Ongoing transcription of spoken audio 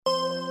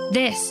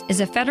This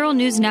is a Federal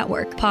News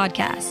Network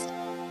podcast.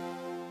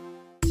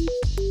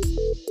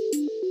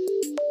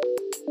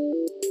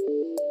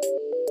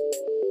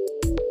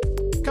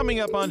 Coming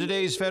up on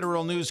today's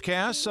Federal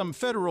Newscast, some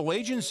federal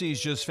agencies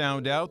just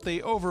found out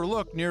they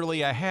overlooked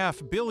nearly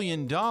 $500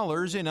 million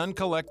in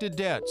uncollected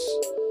debts.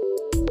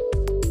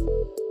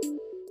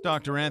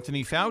 Dr.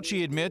 Anthony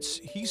Fauci admits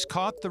he's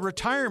caught the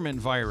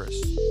retirement virus.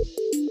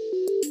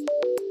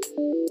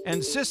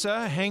 And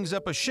CISA hangs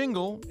up a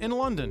shingle in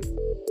London.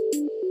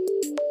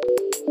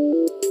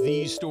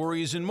 These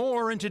stories and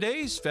more in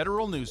today's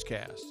Federal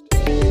Newscast.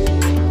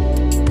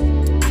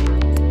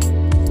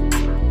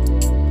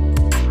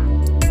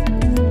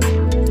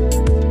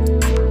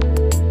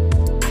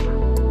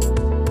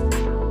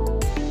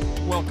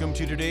 Welcome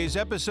to today's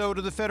episode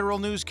of the Federal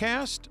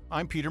Newscast.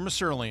 I'm Peter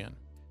Musurlian.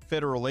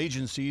 Federal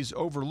agencies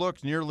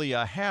overlooked nearly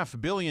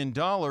 $500 million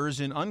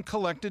in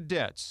uncollected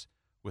debts.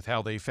 With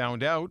how they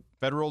found out,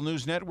 Federal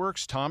News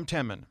Network's Tom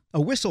Temin. A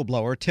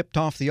whistleblower tipped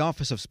off the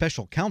Office of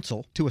Special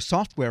Counsel to a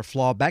software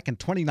flaw back in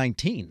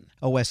 2019.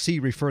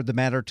 OSC referred the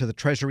matter to the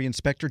Treasury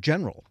Inspector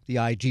General. The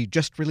IG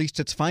just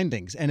released its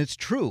findings, and it's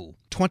true.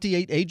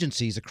 28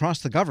 agencies across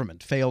the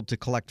government failed to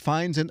collect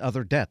fines and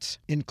other debts,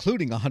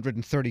 including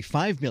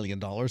 $135 million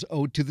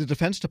owed to the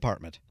Defense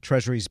Department.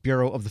 Treasury's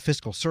Bureau of the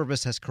Fiscal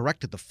Service has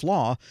corrected the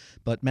flaw,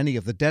 but many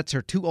of the debts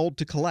are too old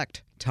to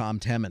collect. Tom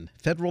Temin,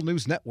 Federal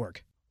News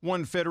Network.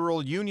 One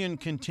federal union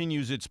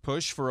continues its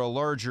push for a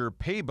larger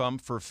pay bump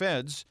for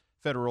feds.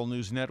 Federal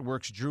News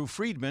Network's Drew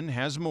Friedman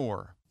has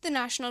more. The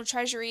National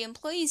Treasury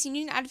Employees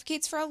Union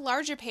advocates for a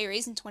larger pay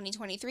raise in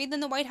 2023 than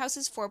the White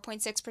House's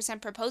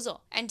 4.6%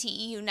 proposal.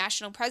 NTEU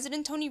National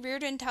President Tony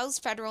Reardon tells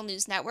Federal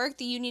News Network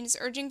the union is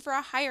urging for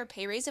a higher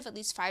pay raise of at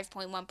least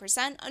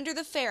 5.1% under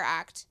the FAIR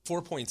Act.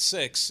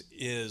 4.6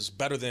 is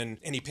better than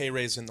any pay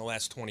raise in the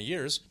last 20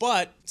 years,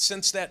 but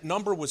since that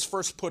number was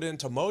first put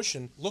into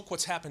motion, look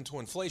what's happened to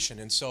inflation.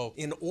 And so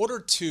in order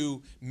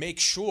to make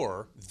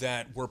sure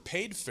that we're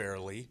paid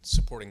fairly,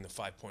 supporting the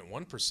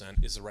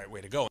 5.1% is the right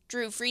way to go.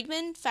 Drew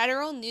Friedman,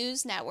 Federal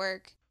News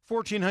Network.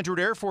 1,400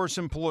 Air Force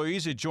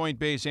employees at Joint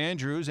Base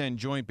Andrews and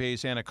Joint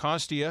Base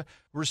Anacostia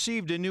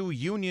received a new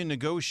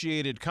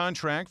union-negotiated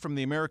contract from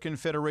the American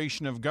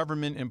Federation of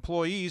Government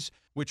Employees,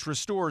 which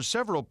restores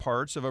several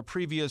parts of a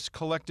previous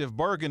collective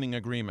bargaining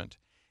agreement.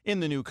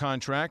 In the new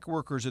contract,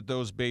 workers at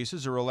those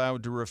bases are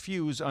allowed to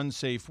refuse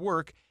unsafe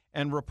work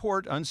and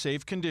report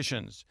unsafe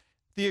conditions.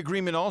 The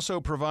agreement also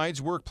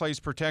provides workplace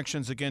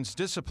protections against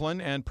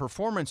discipline and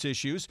performance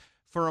issues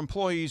for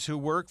employees who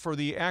work for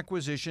the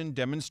Acquisition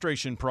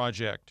Demonstration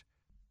Project.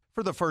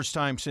 For the first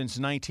time since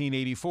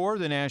 1984,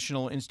 the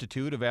National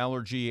Institute of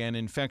Allergy and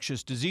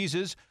Infectious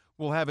Diseases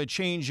will have a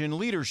change in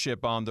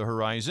leadership on the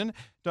horizon.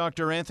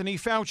 Dr. Anthony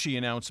Fauci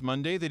announced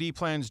Monday that he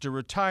plans to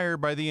retire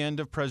by the end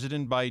of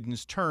President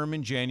Biden's term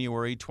in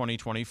January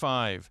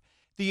 2025.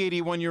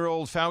 The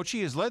 81-year-old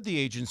Fauci has led the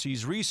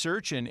agency's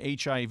research in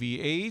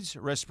HIV/AIDS,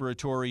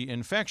 respiratory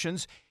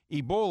infections,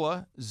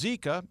 Ebola,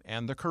 Zika,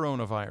 and the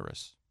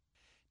coronavirus.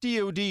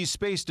 DoD's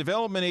Space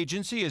Development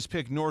Agency has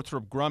picked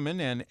Northrop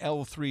Grumman and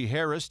L3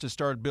 Harris to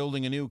start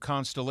building a new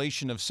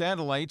constellation of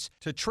satellites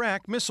to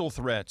track missile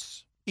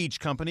threats. Each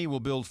company will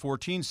build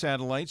 14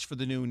 satellites for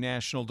the new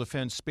National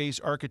Defense Space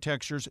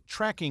Architecture's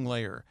tracking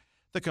layer.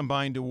 The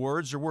combined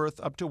awards are worth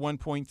up to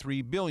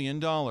 $1.3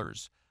 billion.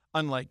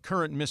 Unlike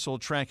current missile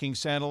tracking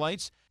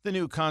satellites, the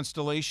new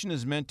constellation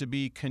is meant to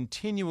be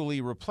continually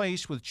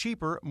replaced with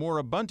cheaper, more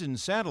abundant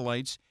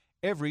satellites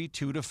every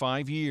 2 to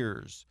 5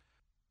 years.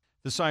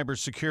 The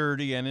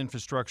Cybersecurity and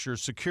Infrastructure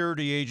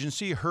Security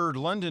Agency heard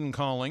London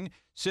calling.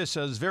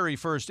 CISA's very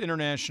first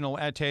international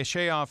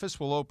attaché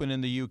office will open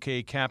in the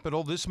UK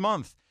capital this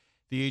month.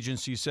 The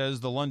agency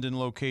says the London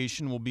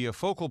location will be a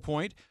focal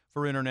point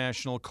for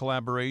international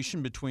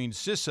collaboration between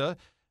CISA,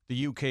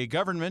 the UK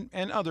government,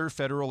 and other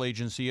federal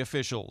agency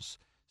officials.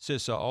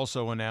 CISA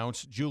also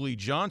announced Julie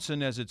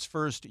Johnson as its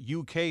first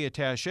UK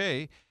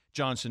attaché.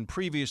 Johnson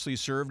previously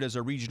served as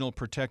a regional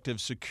protective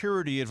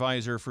security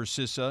advisor for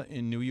CISA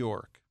in New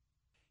York.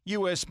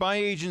 U.S. spy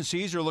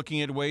agencies are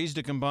looking at ways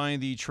to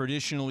combine the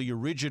traditionally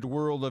rigid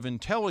world of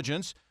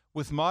intelligence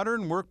with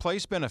modern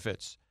workplace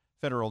benefits.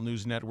 Federal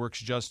News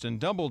Network's Justin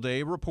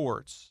Doubleday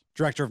reports.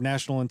 Director of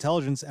National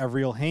Intelligence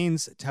Avril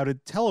Haines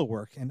touted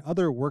telework and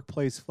other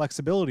workplace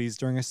flexibilities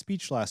during a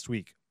speech last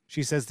week.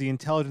 She says the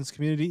intelligence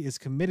community is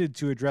committed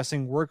to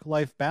addressing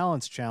work-life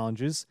balance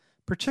challenges,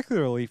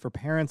 particularly for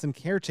parents and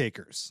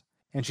caretakers.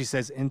 And she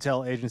says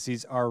intel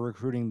agencies are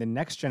recruiting the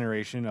next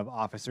generation of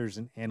officers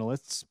and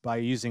analysts by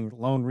using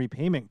loan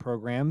repayment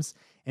programs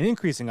and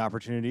increasing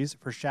opportunities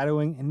for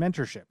shadowing and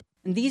mentorship.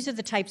 And these are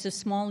the types of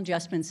small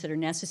adjustments that are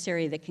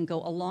necessary that can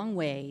go a long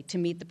way to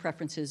meet the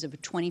preferences of a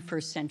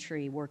 21st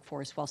century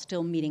workforce while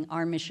still meeting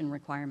our mission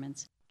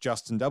requirements.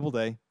 Justin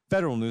Doubleday,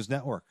 Federal News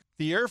Network.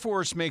 The Air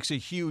Force makes a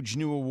huge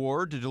new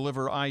award to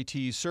deliver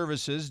IT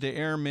services to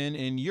airmen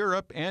in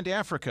Europe and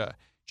Africa.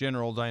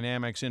 General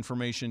Dynamics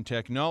Information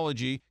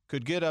Technology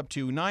could get up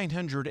to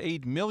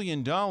 $908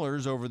 million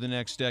over the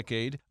next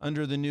decade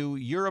under the new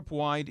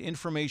Europe-wide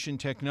Information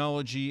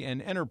Technology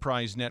and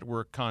Enterprise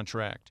Network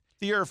contract.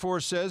 The Air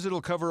Force says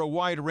it'll cover a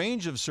wide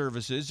range of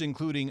services,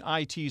 including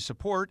IT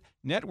support,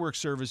 network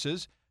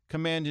services,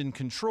 command and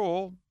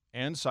control,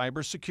 and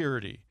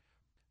cybersecurity.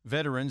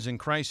 Veterans in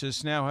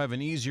crisis now have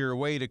an easier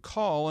way to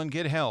call and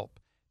get help.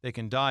 They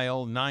can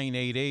dial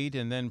 988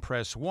 and then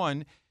press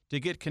 1 to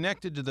get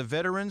connected to the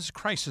Veterans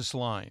Crisis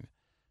Line.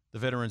 The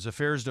Veterans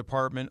Affairs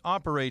Department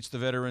operates the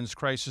Veterans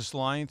Crisis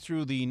Line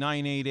through the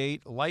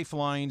 988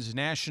 Lifelines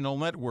National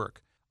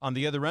Network. On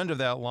the other end of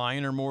that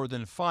line are more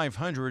than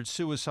 500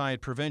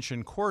 suicide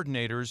prevention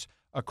coordinators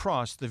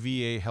across the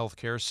VA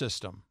healthcare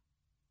system.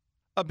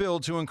 A bill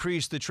to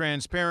increase the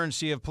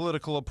transparency of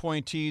political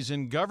appointees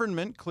in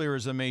government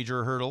clears a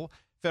major hurdle.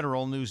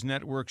 Federal News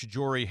Network's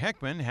Jory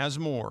Heckman has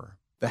more.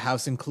 The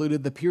House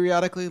included the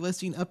Periodically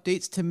Listing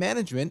Updates to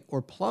Management,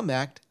 or PLUM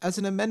Act, as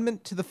an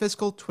amendment to the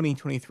fiscal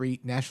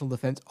 2023 National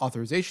Defense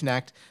Authorization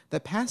Act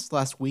that passed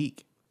last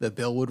week. The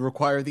bill would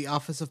require the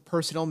Office of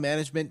Personnel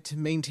Management to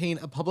maintain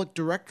a public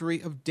directory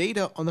of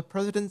data on the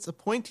president's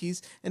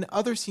appointees and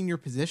other senior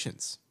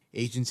positions.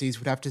 Agencies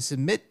would have to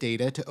submit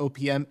data to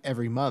OPM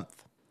every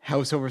month.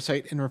 House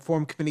Oversight and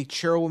Reform Committee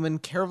Chairwoman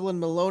Carolyn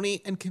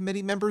Maloney and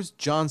committee members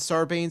John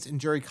Sarbanes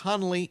and Jerry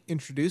Connolly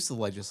introduced the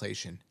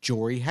legislation.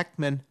 Jory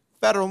Heckman,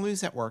 Federal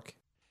News Network.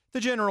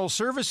 The General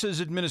Services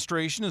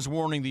Administration is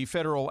warning the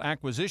Federal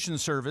Acquisition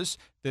Service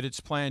that its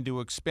plan to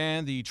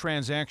expand the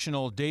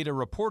transactional data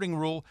reporting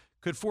rule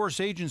could force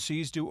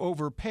agencies to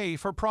overpay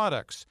for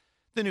products.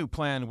 The new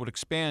plan would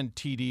expand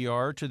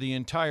TDR to the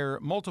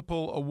entire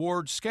Multiple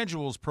Award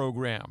Schedules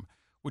program,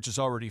 which is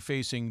already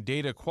facing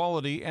data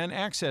quality and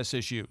access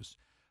issues.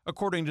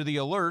 According to the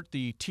alert,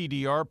 the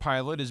TDR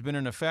pilot has been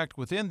in effect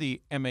within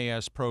the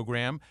MAS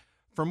program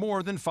for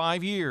more than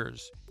 5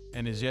 years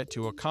and is yet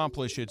to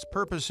accomplish its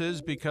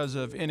purposes because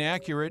of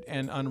inaccurate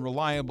and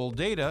unreliable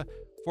data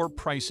for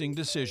pricing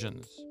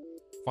decisions.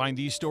 Find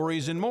these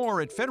stories and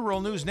more at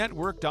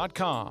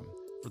federalnewsnetwork.com.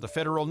 For the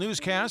Federal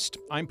Newscast,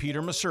 I'm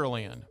Peter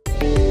Masurlian.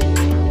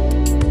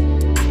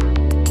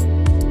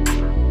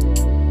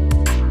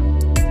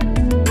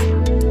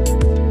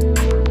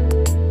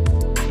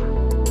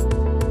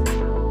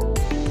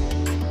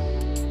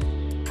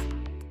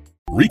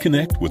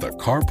 Reconnect with a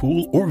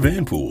carpool or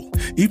vanpool.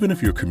 Even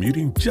if you're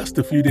commuting just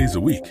a few days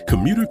a week,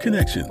 Commuter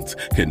Connections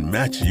can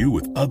match you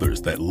with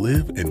others that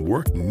live and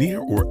work near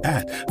or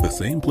at the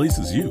same place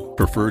as you.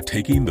 Prefer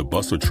taking the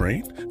bus or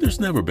train? There's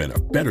never been a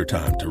better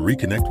time to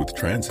reconnect with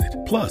transit.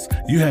 Plus,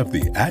 you have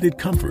the added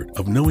comfort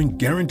of knowing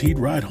Guaranteed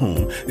Ride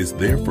Home is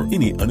there for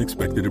any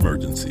unexpected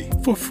emergency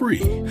for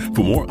free.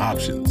 For more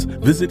options,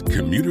 visit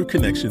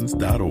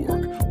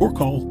commuterconnections.org or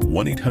call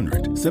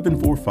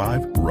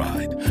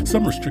 1-800-745-RIDE.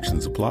 Some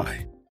restrictions apply.